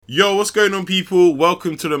Yo, what's going on, people?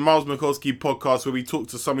 Welcome to the Miles Mikulski podcast, where we talk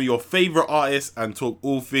to some of your favorite artists and talk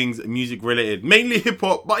all things music related, mainly hip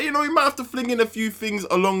hop, but you know, we might have to fling in a few things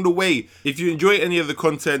along the way. If you enjoy any of the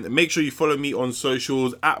content, make sure you follow me on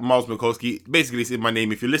socials at Miles Mikulski. Basically, it's in my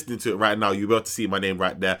name. If you're listening to it right now, you'll be able to see my name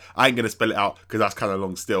right there. I ain't gonna spell it out because that's kind of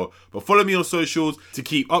long still, but follow me on socials to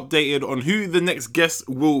keep updated on who the next guest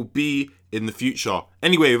will be in the future.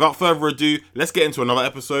 Anyway, without further ado, let's get into another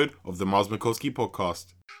episode of the Miles Mikulski podcast.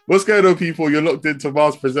 What's going on, people? You're locked into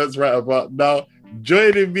Miles Presents right about now.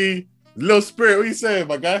 Joining me, Lil Spirit. What are you saying,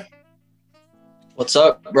 my guy? What's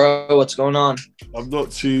up, bro? What's going on? I'm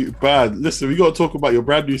not too bad. Listen, we got to talk about your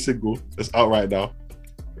brand new single that's out right now,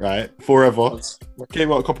 right? Forever.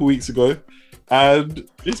 Came out a couple weeks ago, and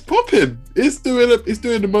it's popping. It's doing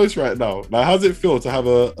the most right now. Like, how does it feel to have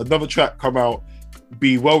another track come out,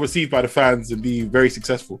 be well received by the fans, and be very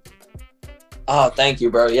successful? Oh, thank you,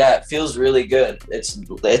 bro. Yeah, it feels really good.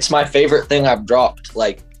 It's my favorite thing I've dropped,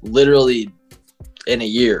 like, literally in a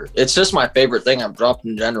year. It's just my favorite thing I've dropped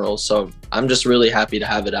in general, so I'm just really happy to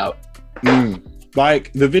have it out.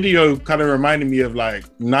 Like, the video kind of reminded me of, like,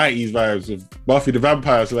 90s vibes of Buffy the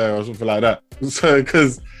Vampire Slayer or something like that. So,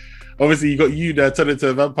 because obviously you got you there turning into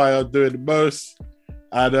a vampire doing the most.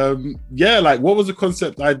 And, yeah, like, what was the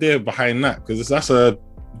concept idea behind that? Because that's a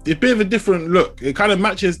bit of a different look. It kind of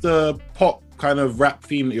matches the pop kind of rap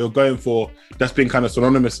theme that you're going for, that's been kind of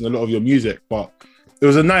synonymous in a lot of your music, but it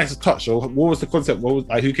was a nice touch. So what was the concept? Who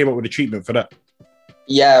came up with the treatment for that?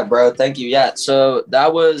 Yeah, bro, thank you. Yeah, so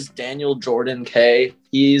that was Daniel Jordan K.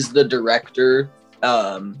 He's the director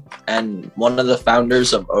and one of the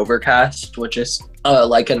founders of Overcast, which is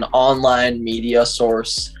like an online media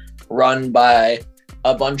source run by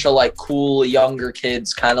a bunch of like cool younger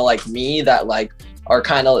kids, kind of like me, that like are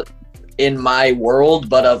kind of in my world,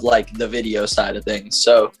 but of like the video side of things.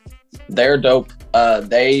 So they're dope.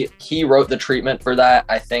 He wrote the treatment for that.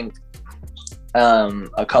 I think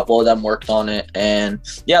a couple of them worked on it, and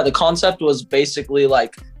yeah, the concept was basically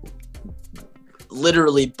like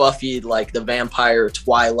literally Buffy, like the vampire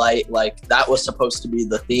Twilight, like that was supposed to be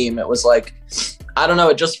the theme. It was like, I don't know,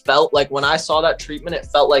 it just felt like when I saw that treatment, it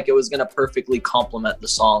felt like it was gonna perfectly complement the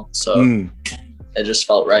song. So it just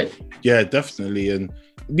felt right. Yeah, definitely. And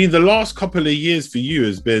I mean, the last couple of years for you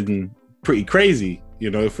has been pretty crazy, you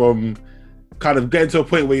know, from kind of getting to a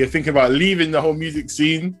point where you're thinking about leaving the whole music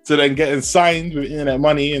scene to then getting signed with Internet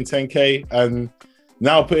Money and 10K, and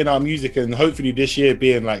now putting out music, and hopefully this year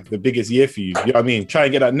being like the biggest year for you. You know what I mean? Try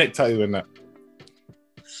and get that neck tattoo and that.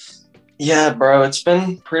 Yeah, bro, it's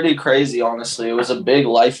been pretty crazy, honestly. It was a big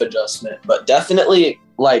life adjustment, but definitely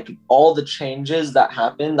like all the changes that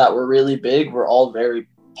happened that were really big were all very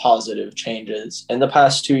positive changes. In the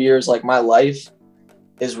past 2 years, like my life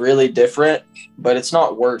is really different, but it's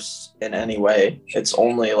not worse in any way. It's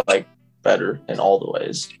only like better in all the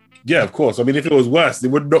ways. Yeah, of course. I mean, if it was worse, it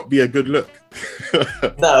would not be a good look.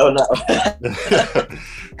 No.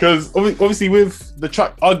 Because obviously with the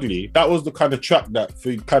track Ugly, that was the kind of track that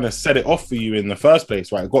kind of set it off for you in the first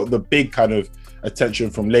place, right? It got the big kind of attention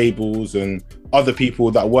from labels and other people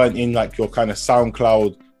that weren't in like your kind of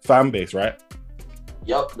SoundCloud fan base, right?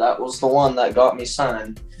 Yep, that was the one that got me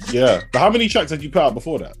signed. Yeah. But how many tracks had you put out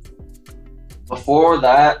before that? Before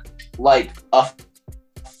that, like, I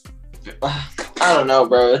don't know,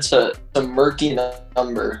 bro. It's a murky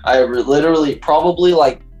number. I literally probably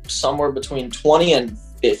like somewhere between 20 and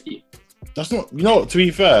 50. That's not, you know, to be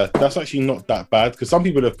fair, that's actually not that bad, because some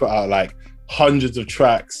people have put out like hundreds of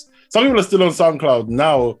tracks. Some people are still on SoundCloud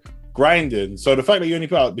now grinding. So the fact that you only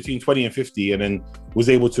put out between 20 and 50 and then was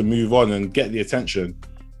able to move on and get the attention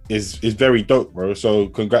is very dope, bro. So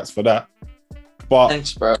congrats for that. But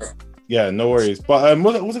thanks, bro. Yeah, no worries. But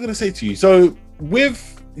what was I going to say to you? So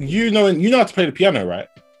with you know how to play the piano, right?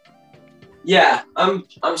 Yeah, I'm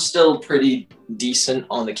still pretty decent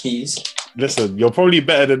on the keys. Listen, you're probably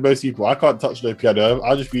better than most people. I can't touch the piano.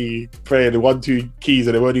 I'll just be playing the 1-2 keys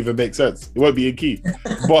and it won't even make sense. It won't be in key.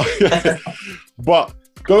 But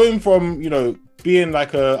going from, you know, being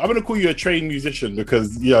like I'm going to call you a trained musician,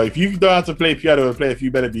 because, you know, if you know how to play piano and play a few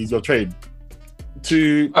melodies, you're trained.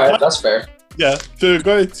 All right, that's fair. Yeah, to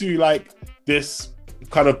go to like this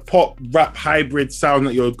kind of pop rap hybrid sound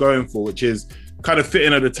that you're going for, which is kind of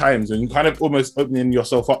fitting at the times and kind of almost opening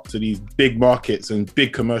yourself up to these big markets and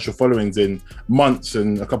big commercial followings in months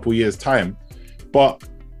and a couple of years' time. But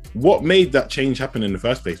what made that change happen in the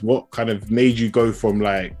first place? What kind of made you go from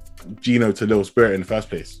like Gino to Lil Spirit in the first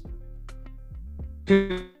place?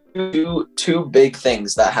 Two big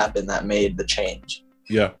things that happened that made the change.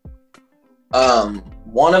 Yeah.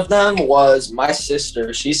 One of them was my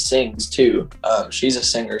sister. She sings too. She's a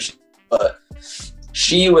singer, but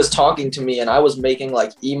she was talking to me and I was making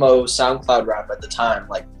like emo SoundCloud rap at the time,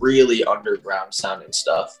 like really underground sounding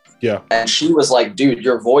stuff. Yeah. And she was like, dude,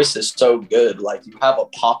 your voice is so good. Like you have a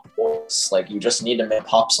pop voice. Like you just need to make a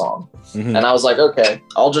pop song. Mm-hmm. And I was like, okay,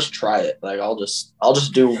 I'll just try it. Like I'll just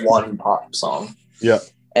do one pop song. Yeah.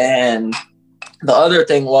 And the other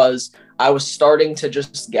thing was I was starting to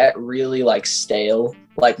just get really like stale.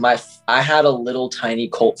 Like I had a little tiny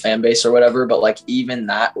cult fan base or whatever, but like even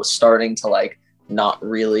that was starting to like not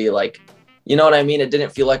really like, you know what I mean? It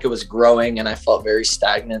didn't feel like it was growing and I felt very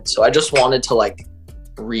stagnant. So I just wanted to like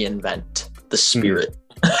reinvent the spirit.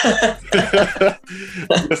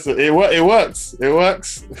 Listen, it works.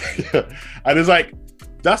 And it's like,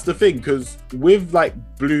 that's the thing, because with like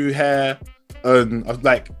Blue Hair, and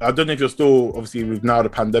like, I don't know if you're still, obviously with now the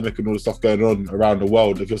pandemic and all the stuff going on around the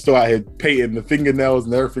world, if you're still out here painting the fingernails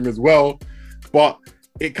and everything as well, but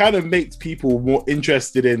it kind of makes people more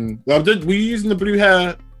interested in, were you using the Blue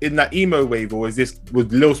Hair in that emo wave, or was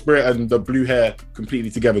Lil Spirit and the Blue Hair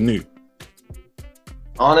completely together new?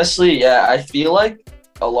 Honestly, yeah, I feel like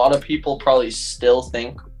a lot of people probably still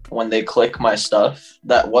think when they click my stuff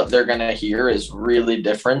that what they're gonna hear is really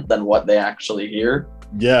different than what they actually hear.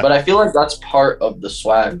 Yeah. But I feel like that's part of the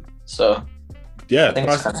swag. So yeah, I think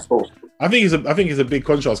it's kind of cool. I think it's a big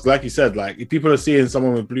contrast. Like you said, like if people are seeing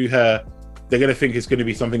someone with blue hair, they're gonna think it's gonna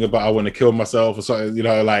be something about I want to kill myself or something, you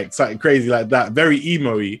know, like something crazy like that, very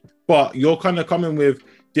emo-y. But you're kind of coming with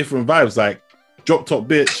different vibes, like Drop Top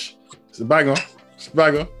Bitch, it's a banger.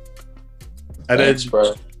 And Thanks,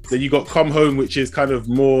 bro. Then you got Come Home, which is kind of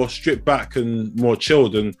more stripped back and more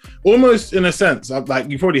chilled, and almost in a sense, like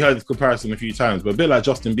you've probably heard this comparison a few times, but a bit like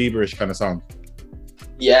Justin Bieber-ish kind of sound.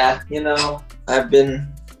 Yeah, you know, I've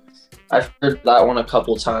heard that one a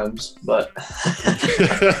couple times, but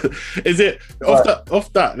is it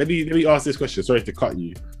off that? Let me ask this question. Sorry to cut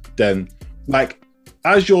you. Then, like,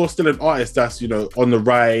 as you're still an artist that's, you know, on the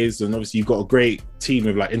rise, and obviously you've got a great team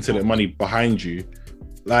of like internet money behind you,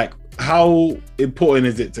 like, how important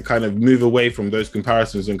is it to kind of move away from those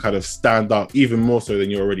comparisons and kind of stand out even more so than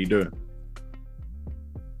you're already doing?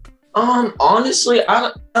 Honestly,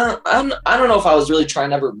 I don't know if I was really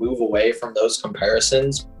trying to ever move away from those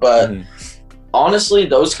comparisons, but honestly,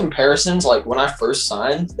 those comparisons, like when I first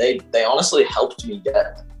signed, they honestly helped me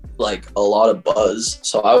get like a lot of buzz.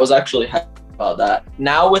 So I was actually happy about that.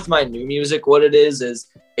 Now with my new music, what it is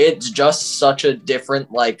it's just such a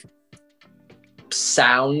different like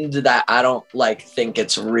sound that I don't like think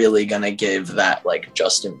it's really gonna give that like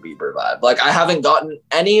Justin Bieber vibe. Like I haven't gotten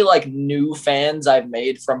any like new fans I've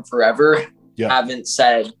made from Forever haven't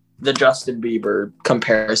said the Justin Bieber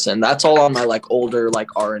comparison. That's all on my like older like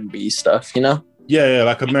R&B stuff, you know? Yeah,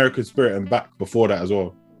 like American Spirit and back before that as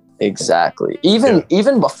well. Exactly.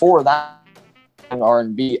 Even before that,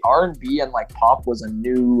 R&B and like pop was a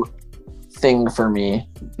new thing for me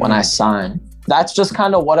when I signed. That's just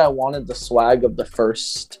kind of what I wanted the swag of the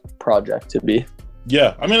first project to be.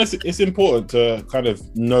 Yeah, I mean, it's important to kind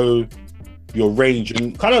of know your range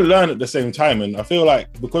and kind of learn at the same time. And I feel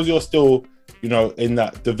like because you're still, you know, in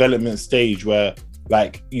that development stage where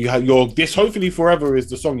like you have this hopefully Forever is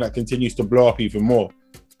the song that continues to blow up even more.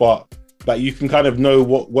 But like you can kind of know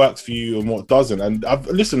what works for you and what doesn't. And I've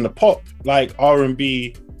listened to pop, like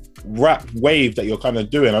R&B, rap wave that you're kind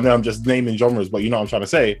of doing. I know I'm just naming genres, but you know what I'm trying to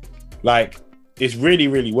say. Like, it's really,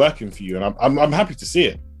 really working for you, and I'm happy to see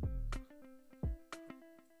it.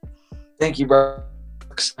 Thank you, bro.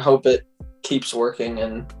 I hope it keeps working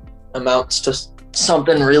and amounts to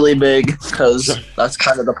something really big, because that's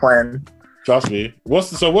kind of the plan. Trust me.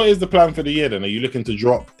 What is the plan for the year then? Are you looking to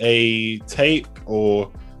drop a tape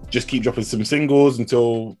or just keep dropping some singles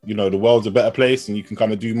until, you know, the world's a better place and you can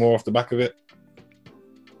kind of do more off the back of it?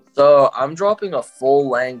 So I'm dropping a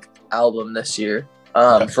full-length album this year.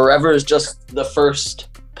 Forever is just the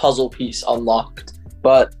first puzzle piece unlocked,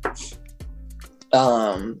 but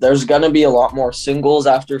there's gonna be a lot more singles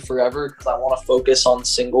after Forever because I want to focus on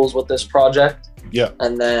singles with this project. Yeah,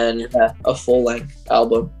 and then a full-length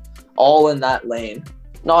album, all in that lane.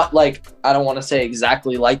 Not like, I don't want to say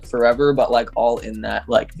exactly like Forever, but like all in that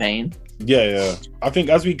like vein. Yeah. I think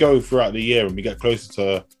as we go throughout the year and we get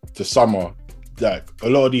closer to summer, like a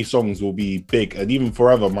lot of these songs will be big, and even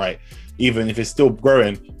Forever might, even if it's still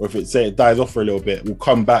growing or if it dies off for a little bit, will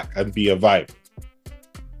come back and be a vibe.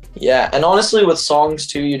 Yeah, and honestly with songs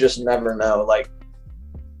too, you just never know. Like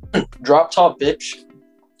Drop Top Bitch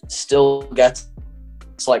still gets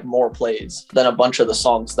like more plays than a bunch of the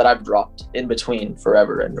songs that I've dropped in between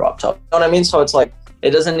Forever and Drop Top. You know what I mean? So it's like,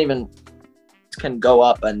 it doesn't even, can go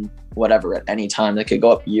up and whatever at any time. It could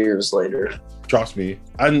go up years later. Trust me.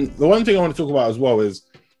 And the one thing I want to talk about as well is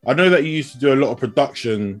I know that you used to do a lot of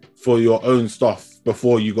production for your own stuff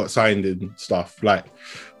before you got signed and stuff. Like,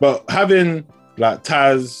 but having like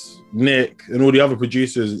Taz, Nick, and all the other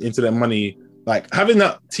producers, Internet Money, like having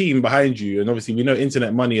that team behind you, and obviously we know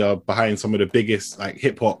Internet Money are behind some of the biggest like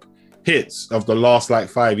hip hop hits of the last like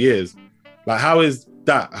 5 years. Like, how is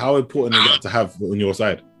that? How important is that to have on your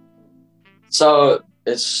side? So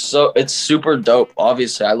it's super dope.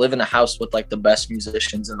 Obviously, I live in a house with like the best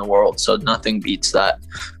musicians in the world, so nothing beats that.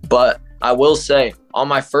 But I will say, on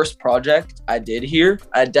my first project I did here,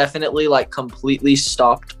 I definitely like completely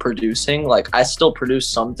stopped producing. Like, I still produce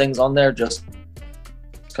some things on there just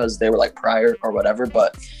because they were like prior or whatever,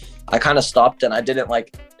 but I kind of stopped, and I didn't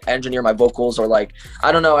like engineer my vocals, or like,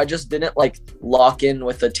 I don't know, I just didn't like lock in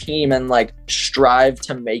with a team and like strive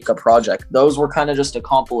to make a project. Those were kind of just a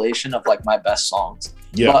compilation of like my best songs.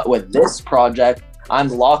 Yeah. But with this project, I'm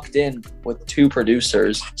locked in with 2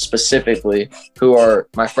 producers specifically, who are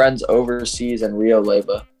my friends overseas and Rio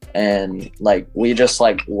Leba. And like, we just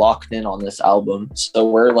like locked in on this album. So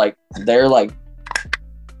we're like, they're like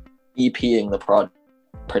EPing the project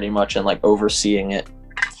pretty much and like overseeing it.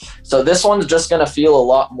 So this one's just gonna feel a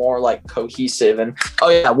lot more like cohesive. And oh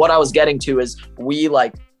yeah, what I was getting to is we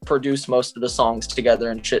like produce most of the songs together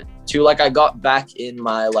and shit too. Like, I got back in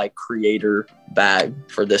my like creator bag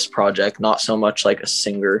for this project, not so much like a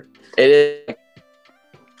singer. It is like,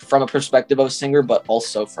 from a perspective of a singer, but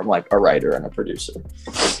also from like a writer and a producer.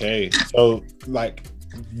 Okay, so like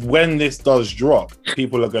when this does drop,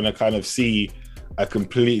 people are gonna kind of see a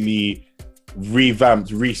completely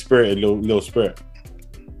revamped, re-spirited Lil Spirit.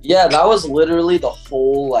 Yeah, that was literally the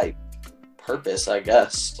whole like purpose, I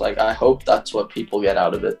guess. Like, I hope that's what people get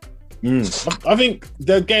out of it. I think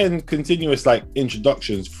they're getting continuous like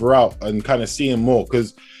introductions throughout and kind of seeing more,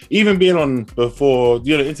 because even being on before,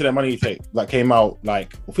 you know, Internet Money tape like came out,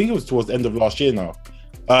 like I think it was towards the end of last year now.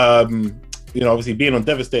 You know, obviously being on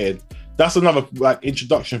Devastated, that's another like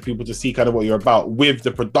introduction for people to see kind of what you're about, with the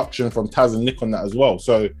production from Taz and Nick on that as well.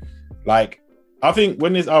 So like, I think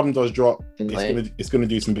when this album does drop, it's gonna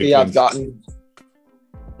do some big things.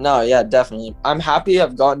 Yeah, definitely. I'm happy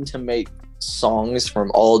I've gotten to make songs from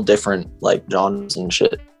all different like genres and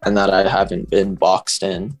shit, and that I haven't been boxed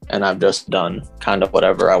in, and I've just done kind of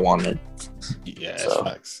whatever I wanted. Yeah, so. It's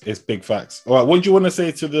facts. It's big facts. All right, what do you want to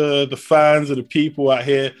say to the fans or the people out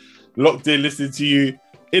here locked in listening to you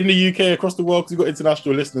in the UK, across the world, because you've got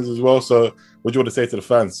international listeners as well? So what do you want to say to the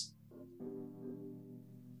fans?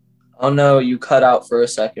 Oh no, you cut out for a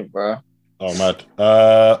second, bro. Oh, mad.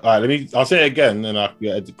 All right, I'll say it again, and I'll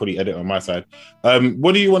probably edit on my side.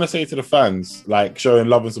 What do you want to say to the fans, like showing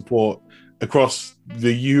love and support across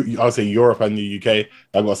I'll say Europe and the UK.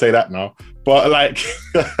 I've got to say that now. But like,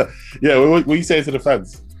 yeah, what do you say to the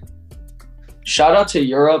fans? Shout out to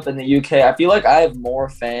Europe and the UK. I feel like I have more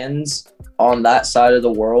fans on that side of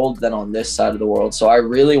the world than on this side of the world. So I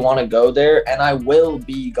really want to go there, and I will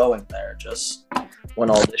be going there just when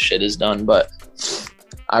all this shit is done. But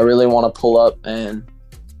I really want to pull up and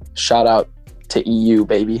shout out to EU,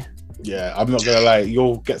 baby. Yeah, I'm not gonna lie,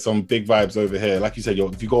 you'll get some big vibes over here. Like you said,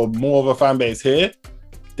 if you got more of a fan base here,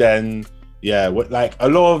 then yeah, like a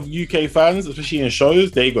lot of UK fans, especially in shows,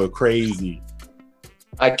 they go crazy.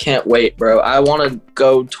 I can't wait, bro. I want to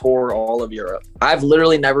go tour all of Europe. I've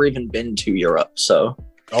literally never even been to Europe, so.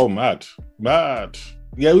 Oh, mad.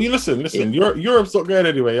 Yeah, well, listen. Yeah. Europe's not going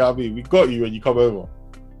anyway. I mean, we got you when you come over.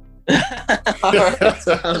 All right,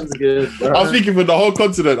 sounds good, bro. I'm speaking for the whole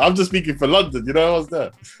continent. I'm just speaking for London. You know, I was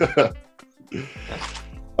there.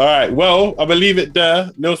 All right, well, I'm gonna leave it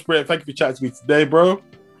there. Lil Spirit, thank you for chatting to me today, bro.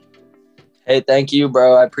 Hey, thank you,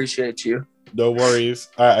 bro. I appreciate you. No worries.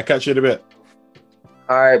 All right, I'll catch you in a bit.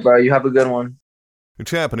 All right, bro. You have a good one.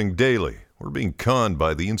 It's happening daily. We're being conned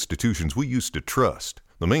by the institutions we used to trust.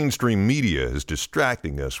 The mainstream media is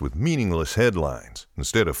distracting us with meaningless headlines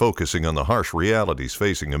instead of focusing on the harsh realities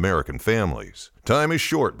facing American families. Time is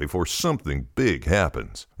short before something big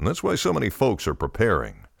happens, and that's why so many folks are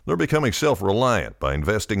preparing. They're becoming self-reliant by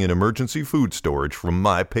investing in emergency food storage from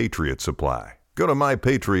My Patriot Supply. Go to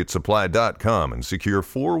MyPatriotSupply.com and secure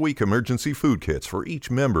 4-week emergency food kits for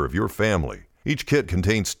each member of your family. Each kit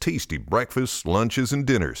contains tasty breakfasts, lunches, and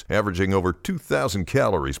dinners, averaging over 2,000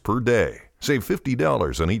 calories per day. Save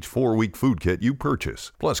 $50 on each 4-week food kit you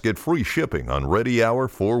purchase. Plus, get free shipping on Ready Hour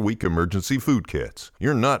 4-week emergency food kits.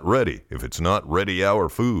 You're not ready if it's not Ready Hour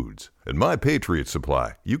Foods. At My Patriot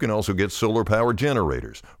Supply, you can also get solar power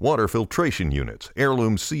generators, water filtration units,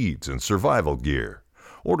 heirloom seeds, and survival gear.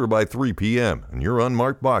 Order by 3 p.m. and your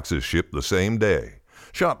unmarked boxes ship the same day.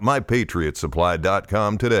 Shop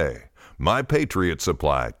MyPatriotSupply.com today.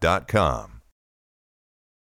 MyPatriotSupply.com.